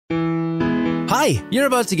Hi, you're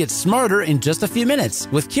about to get smarter in just a few minutes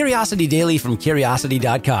with Curiosity Daily from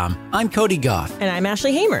Curiosity.com. I'm Cody Goff. And I'm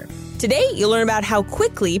Ashley Hamer. Today, you'll learn about how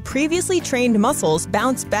quickly previously trained muscles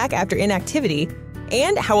bounce back after inactivity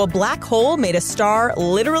and how a black hole made a star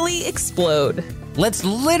literally explode. Let's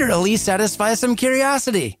literally satisfy some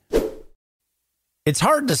curiosity. It's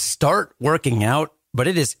hard to start working out, but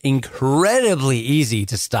it is incredibly easy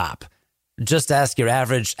to stop. Just ask your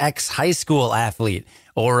average ex-high school athlete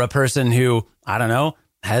or a person who, I don't know,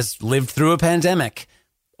 has lived through a pandemic.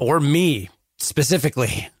 Or me,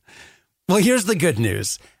 specifically. Well, here's the good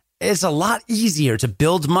news. It's a lot easier to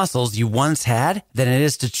build muscles you once had than it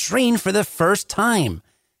is to train for the first time.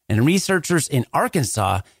 And researchers in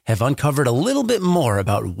Arkansas have uncovered a little bit more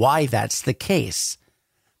about why that's the case.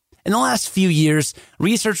 In the last few years,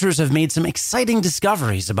 researchers have made some exciting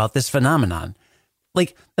discoveries about this phenomenon.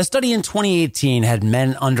 Like, a study in 2018 had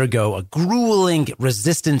men undergo a grueling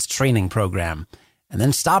resistance training program and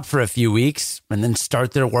then stop for a few weeks and then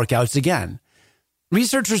start their workouts again.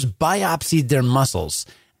 Researchers biopsied their muscles,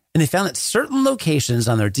 and they found that certain locations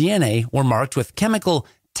on their DNA were marked with chemical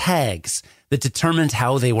tags that determined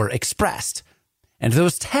how they were expressed. And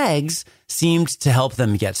those tags seemed to help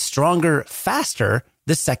them get stronger faster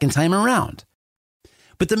the second time around.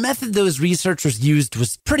 But the method those researchers used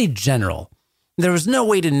was pretty general. There was no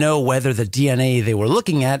way to know whether the DNA they were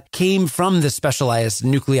looking at came from the specialized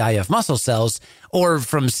nuclei of muscle cells or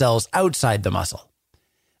from cells outside the muscle.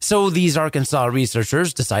 So these Arkansas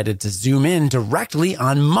researchers decided to zoom in directly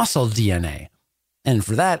on muscle DNA. And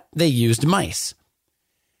for that, they used mice.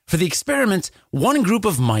 For the experiment, one group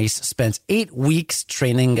of mice spent 8 weeks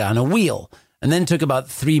training on a wheel and then took about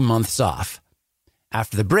 3 months off.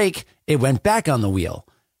 After the break, it went back on the wheel.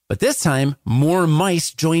 But this time, more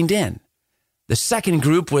mice joined in. The second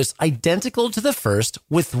group was identical to the first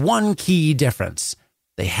with one key difference.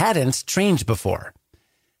 They hadn't trained before.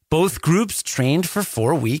 Both groups trained for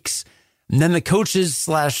 4 weeks, and then the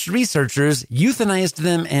coaches/researchers euthanized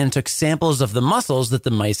them and took samples of the muscles that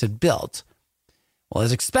the mice had built. Well,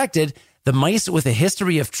 as expected, the mice with a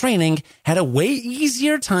history of training had a way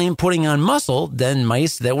easier time putting on muscle than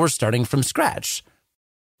mice that were starting from scratch.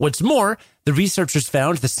 What's more, the researchers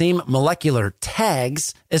found the same molecular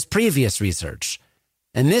tags as previous research.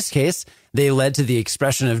 In this case, they led to the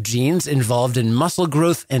expression of genes involved in muscle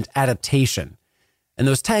growth and adaptation. And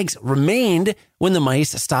those tags remained when the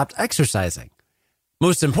mice stopped exercising.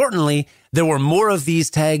 Most importantly, there were more of these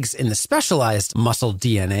tags in the specialized muscle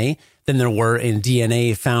DNA than there were in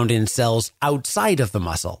DNA found in cells outside of the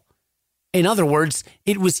muscle. In other words,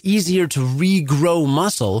 it was easier to regrow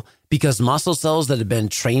muscle because muscle cells that had been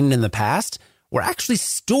trained in the past were actually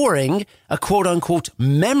storing a quote-unquote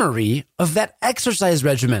memory of that exercise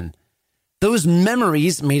regimen. Those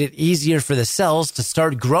memories made it easier for the cells to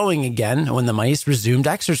start growing again when the mice resumed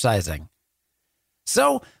exercising.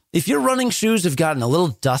 So, if your running shoes have gotten a little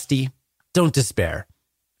dusty, don't despair.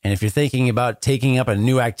 And if you're thinking about taking up a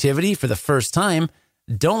new activity for the first time,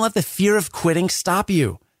 don't let the fear of quitting stop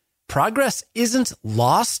you. Progress isn't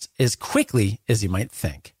lost as quickly as you might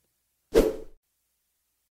think.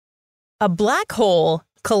 A black hole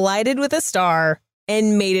collided with a star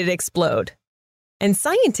and made it explode. And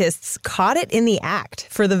scientists caught it in the act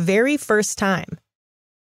for the very first time.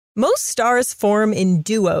 Most stars form in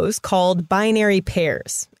duos called binary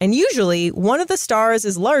pairs, and usually one of the stars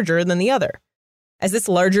is larger than the other. As this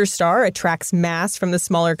larger star attracts mass from the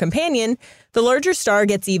smaller companion, the larger star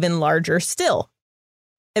gets even larger still.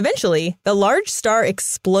 Eventually, the large star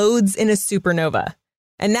explodes in a supernova,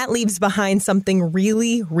 and that leaves behind something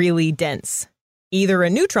really, really dense, either a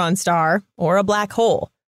neutron star or a black hole.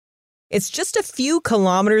 It's just a few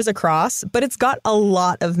kilometers across, but it's got a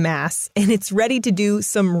lot of mass, and it's ready to do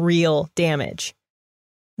some real damage.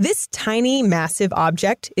 This tiny, massive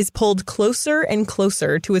object is pulled closer and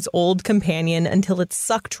closer to its old companion until it's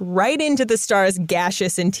sucked right into the star's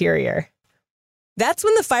gaseous interior. That's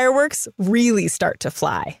when the fireworks really start to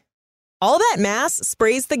fly. All that mass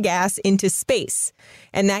sprays the gas into space,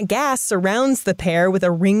 and that gas surrounds the pair with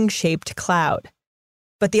a ring-shaped cloud.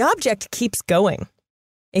 But the object keeps going.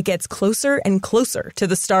 It gets closer and closer to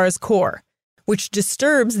the star's core, which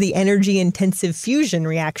disturbs the energy-intensive fusion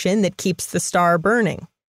reaction that keeps the star burning.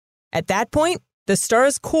 At that point, the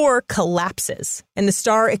star's core collapses, and the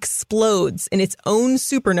star explodes in its own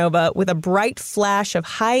supernova with a bright flash of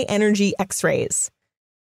high-energy X-rays.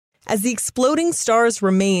 As the exploding star's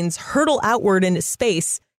remains hurtle outward into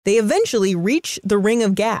space, they eventually reach the ring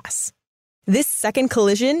of gas. This second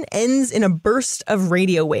collision ends in a burst of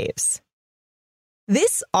radio waves.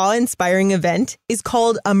 This awe-inspiring event is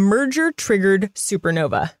called a merger-triggered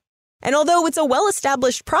supernova. And although it's a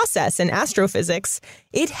well-established process in astrophysics,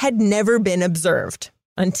 it had never been observed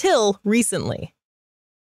until recently.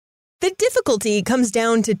 The difficulty comes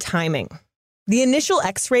down to timing. The initial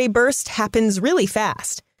X-ray burst happens really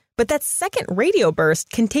fast, but that second radio burst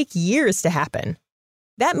can take years to happen.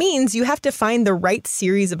 That means you have to find the right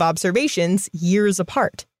series of observations years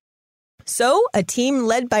apart. So, a team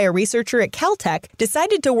led by a researcher at Caltech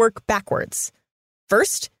decided to work backwards.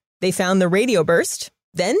 First, they found the radio burst.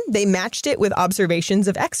 Then they matched it with observations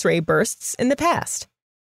of X-ray bursts in the past.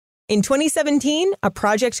 In 2017, a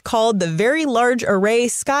project called the Very Large Array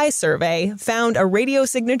Sky Survey found a radio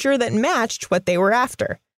signature that matched what they were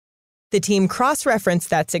after. The team cross-referenced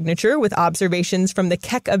that signature with observations from the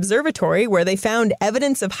Keck Observatory, where they found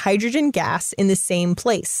evidence of hydrogen gas in the same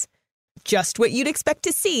place. Just what you'd expect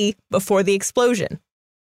to see before the explosion.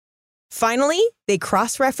 Finally, they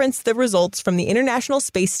cross-referenced the results from the International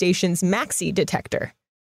Space Station's MAXI detector.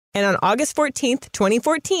 And on August 14th,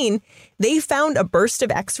 2014, they found a burst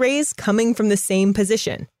of X-rays coming from the same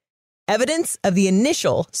position, evidence of the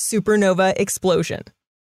initial supernova explosion.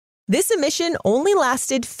 This emission only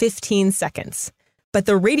lasted 15 seconds, but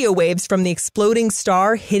the radio waves from the exploding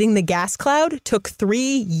star hitting the gas cloud took 3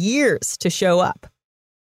 years to show up.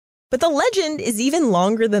 But the legend is even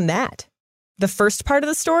longer than that. The first part of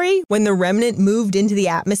the story, when the remnant moved into the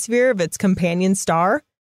atmosphere of its companion star,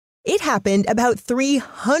 it happened about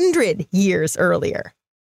 300 years earlier.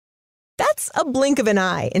 That's a blink of an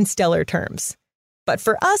eye in stellar terms. But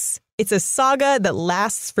for us, it's a saga that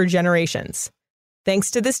lasts for generations.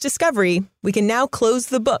 Thanks to this discovery, we can now close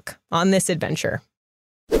the book on this adventure.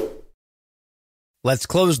 Let's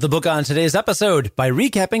close the book on today's episode by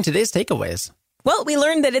recapping today's takeaways. Well, we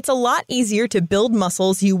learned that it's a lot easier to build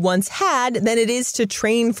muscles you once had than it is to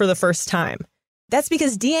train for the first time. That's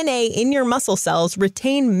because DNA in your muscle cells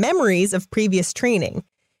retain memories of previous training,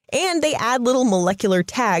 and they add little molecular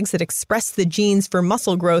tags that express the genes for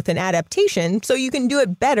muscle growth and adaptation so you can do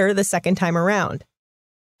it better the second time around.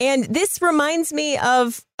 And this reminds me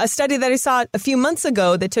of a study that I saw a few months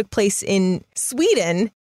ago that took place in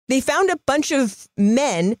Sweden. They found a bunch of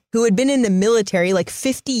men who had been in the military like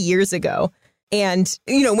 50 years ago. And,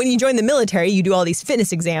 when you join the military, you do all these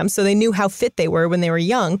fitness exams. So they knew how fit they were when they were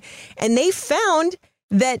young. And they found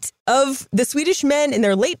that of the Swedish men in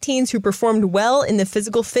their late teens who performed well in the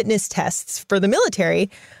physical fitness tests for the military,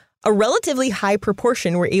 a relatively high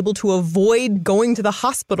proportion were able to avoid going to the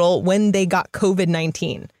hospital when they got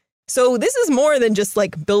COVID-19. So this is more than just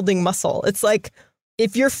like building muscle. It's like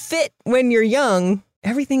if you're fit when you're young,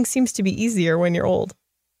 everything seems to be easier when you're old.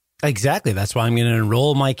 Exactly. That's why I'm going to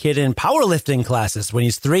enroll my kid in powerlifting classes when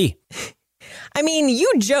he's 3. I mean,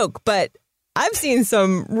 you joke, but I've seen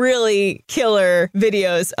some really killer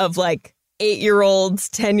videos of like 8-year-olds,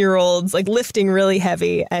 10-year-olds, like lifting really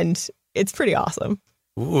heavy. And it's pretty awesome.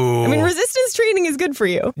 Ooh. I mean, resistance training is good for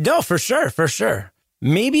you. No, for sure. For sure.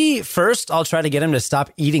 Maybe first I'll try to get him to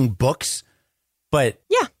stop eating books. But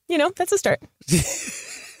yeah, that's a start.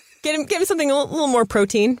 Get him something a little more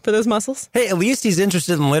protein for those muscles. Hey, at least he's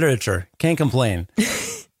interested in literature. Can't complain.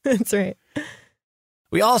 That's right.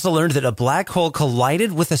 We also learned that a black hole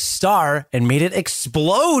collided with a star and made it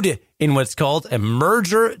explode in what's called a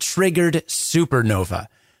merger-triggered supernova.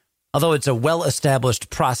 Although it's a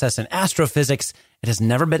well-established process in astrophysics, it has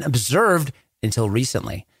never been observed until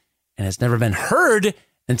recently. And it's never been heard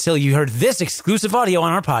until you heard this exclusive audio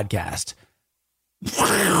on our podcast.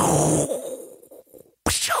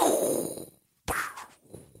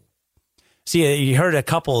 See, you heard a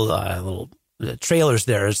couple little trailers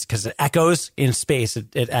there because it echoes in space.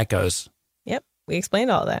 It echoes. Yep. We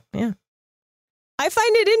explained all that. Yeah. I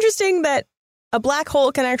find it interesting that a black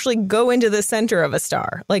hole can actually go into the center of a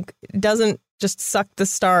star. Like, it doesn't just suck the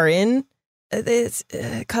star in. It's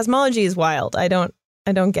cosmology is wild. I don't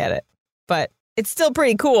get it. But it's still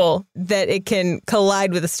pretty cool that it can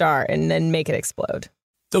collide with a star and then make it explode.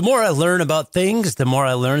 The more I learn about things, the more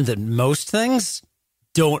I learn that most things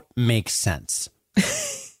don't make sense.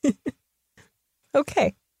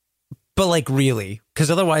 Okay. But like really,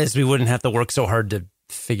 because otherwise we wouldn't have to work so hard to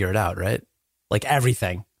figure it out, right? Like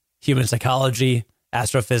everything. Human psychology,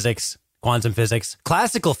 astrophysics, quantum physics,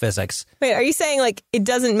 classical physics. Wait, are you saying like it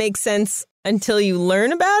doesn't make sense until you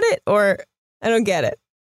learn about it? Or I don't get it.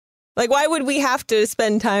 Like, why would we have to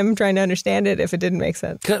spend time trying to understand it if it didn't make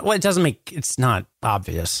sense? Well, it's not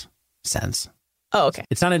obvious sense. Oh, okay.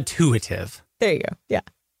 It's not intuitive. There you go. Yeah,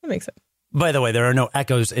 that makes sense. By the way, there are no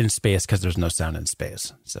echoes in space because there's no sound in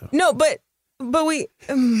space. So no, but we,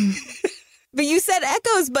 but you said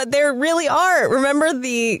echoes, but there really are. Remember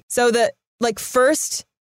first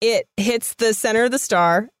it hits the center of the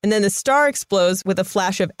star, and then the star explodes with a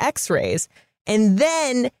flash of X-rays. And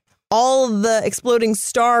then all the exploding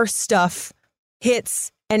star stuff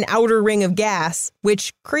hits an outer ring of gas,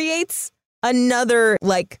 which creates another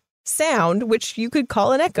sound, which you could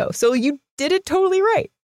call an echo. So you did it totally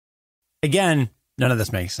right. Again, none of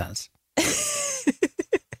this makes sense.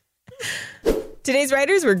 Today's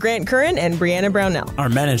writers were Grant Curran and Brianna Brownell. Our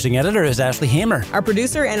managing editor is Ashley Hamer. Our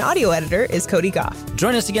producer and audio editor is Cody Goff.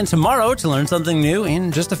 Join us again tomorrow to learn something new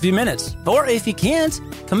in just a few minutes. Or if you can't,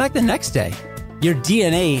 come back the next day. Your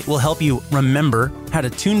DNA will help you remember how to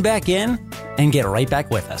tune back in and get right back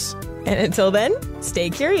with us. And until then, stay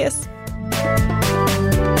curious.